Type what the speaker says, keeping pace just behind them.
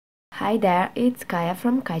Hi there, it's Kaya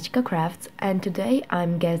from kajcyika.crafts, and today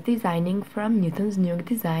I'm guest designing from Newton's Nook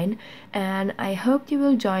Design, and I hope you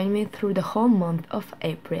will join me through the whole month of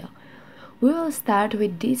April. We will start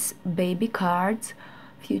with these baby cards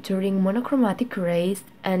featuring monochromatic rays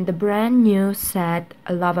and the brand new set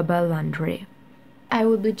Lovable Laundry. I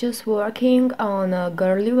will be just working on a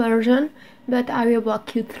girly version, but I will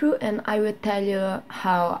walk you through and I will tell you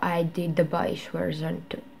how I did the boyish version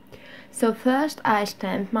too. So first I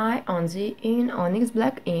stamp my onesie in Onyx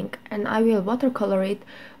black ink and I will watercolor it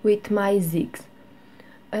with my zigs.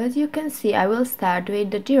 As you can see, I will start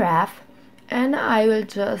with the giraffe and I will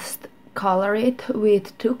just color it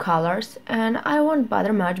with two colors, and I won't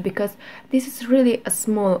bother much because this is really a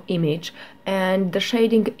small image and the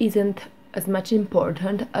shading isn't as much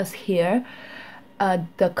important as here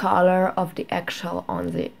the color of the actual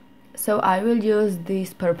onesie. So I will use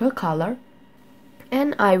this purple color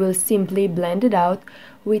and I will simply blend it out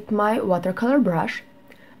with my watercolor brush.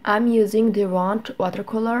 I'm using Derwent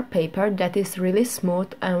watercolor paper that is really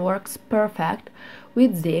smooth and works perfect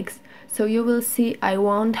with zigs, so you will see I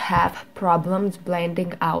won't have problems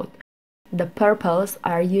blending out. The purples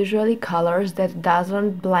are usually colors that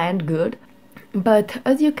doesn't blend good, but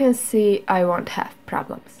as you can see I won't have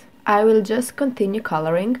problems. I will just continue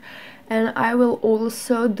coloring and I will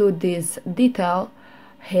also do this detail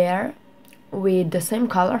here with the same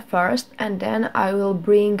color first, and then I will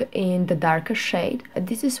bring in the darker shade.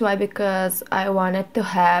 This is why, because I wanted to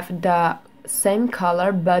have the same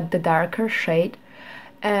color but the darker shade,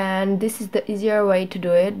 and this is the easier way to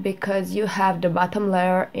do it because you have the bottom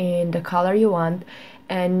layer in the color you want,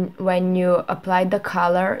 and when you apply the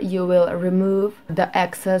color you will remove the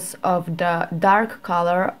excess of the dark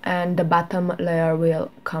color and the bottom layer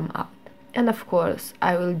will come out. And of course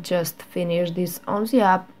I will just finish this onesie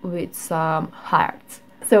up with some hearts.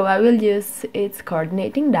 So I will use its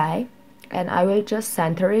coordinating die and I will just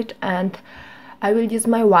center it, and I will use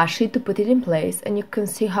my washi to put it in place, and you can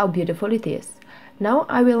see how beautiful it is. Now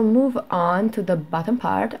I will move on to the bottom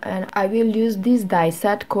part and I will use this die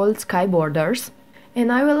set called Sky Borders, and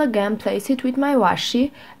I will again place it with my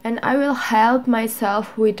washi and I will help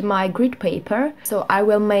myself with my grid paper, so I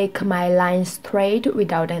will make my line straight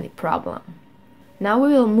without any problem. Now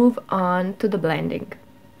we will move on to the blending.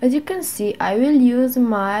 As you can see, I will use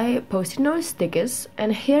my post-it note stickies,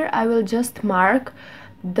 and here I will just mark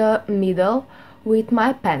the middle with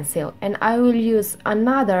my pencil, and I will use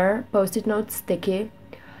another post-it note sticky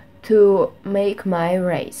to make my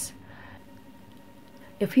rays.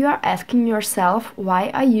 If you are asking yourself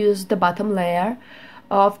why I use the bottom layer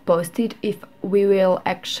of post-it if we will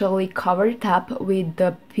actually cover it up with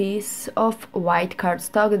the piece of white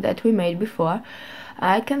cardstock that we made before,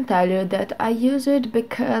 I can tell you that I use it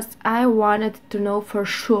because I wanted to know for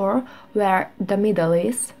sure where the middle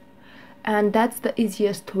is, and that's the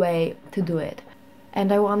easiest way to do it.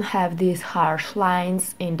 And I won't have these harsh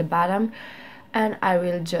lines in the bottom, and I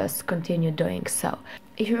will just continue doing so.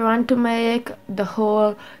 If you want to make the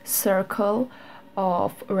whole circle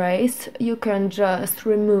of rays, you can just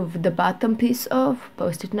remove the bottom piece of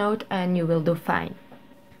post-it note and you will do fine.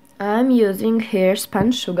 I'm using here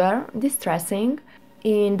Spun Sugar Distressing.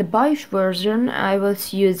 In the boyish version I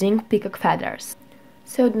was using Peacock feathers.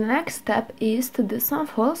 So the next step is to do some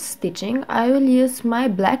false stitching. I will use my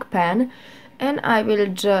black pen and I will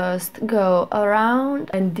just go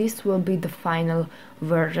around, and this will be the final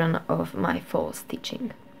version of my false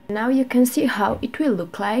stitching. Now you can see how it will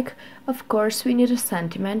look like. Of course we need a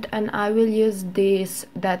sentiment, and I will use this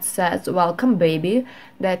that says Welcome Baby,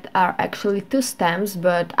 that are actually two stems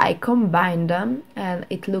but I combined them and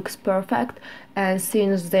it looks perfect, and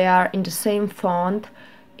since they are in the same font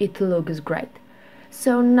it looks great.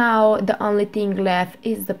 So now the only thing left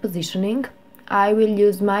is the positioning. I will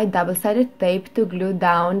use my double-sided tape to glue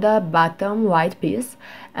down the bottom white piece,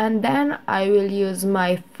 and then I will use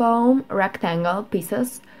my foam rectangle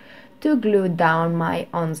pieces to glue down my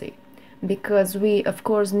onesie, because we of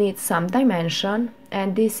course need some dimension,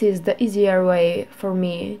 and this is the easier way for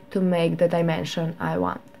me to make the dimension I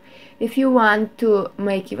want. If you want to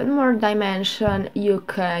make even more dimension, you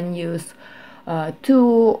can use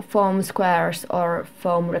two foam squares or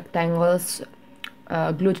foam rectangles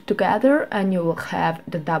glued together and you will have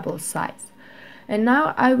the double size. And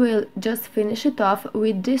now I will just finish it off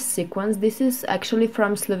with this sequence. This is actually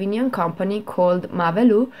from Slovenian company called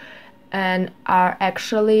Mavelu and are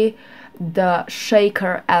actually the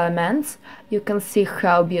shaker elements. You can see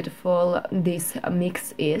how beautiful this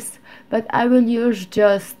mix is, but I will use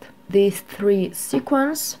just these three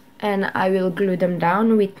sequins and I will glue them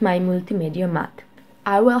down with my multimedia mat.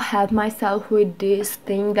 I will help myself with this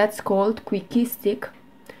thing that's called Quickie Stick,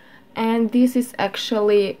 And this is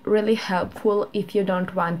actually really helpful if you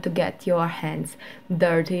don't want to get your hands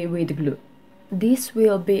dirty with glue. This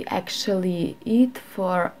will be actually it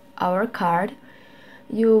for our card.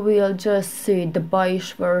 You will just see the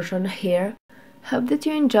boyish version here. Hope that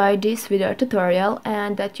you enjoyed this video tutorial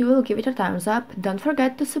and that you will give it a thumbs up. Don't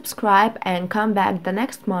forget to subscribe and come back the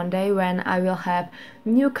next Monday when I will have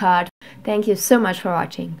new cards. Thank you so much for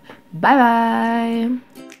watching. Bye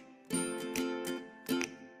bye!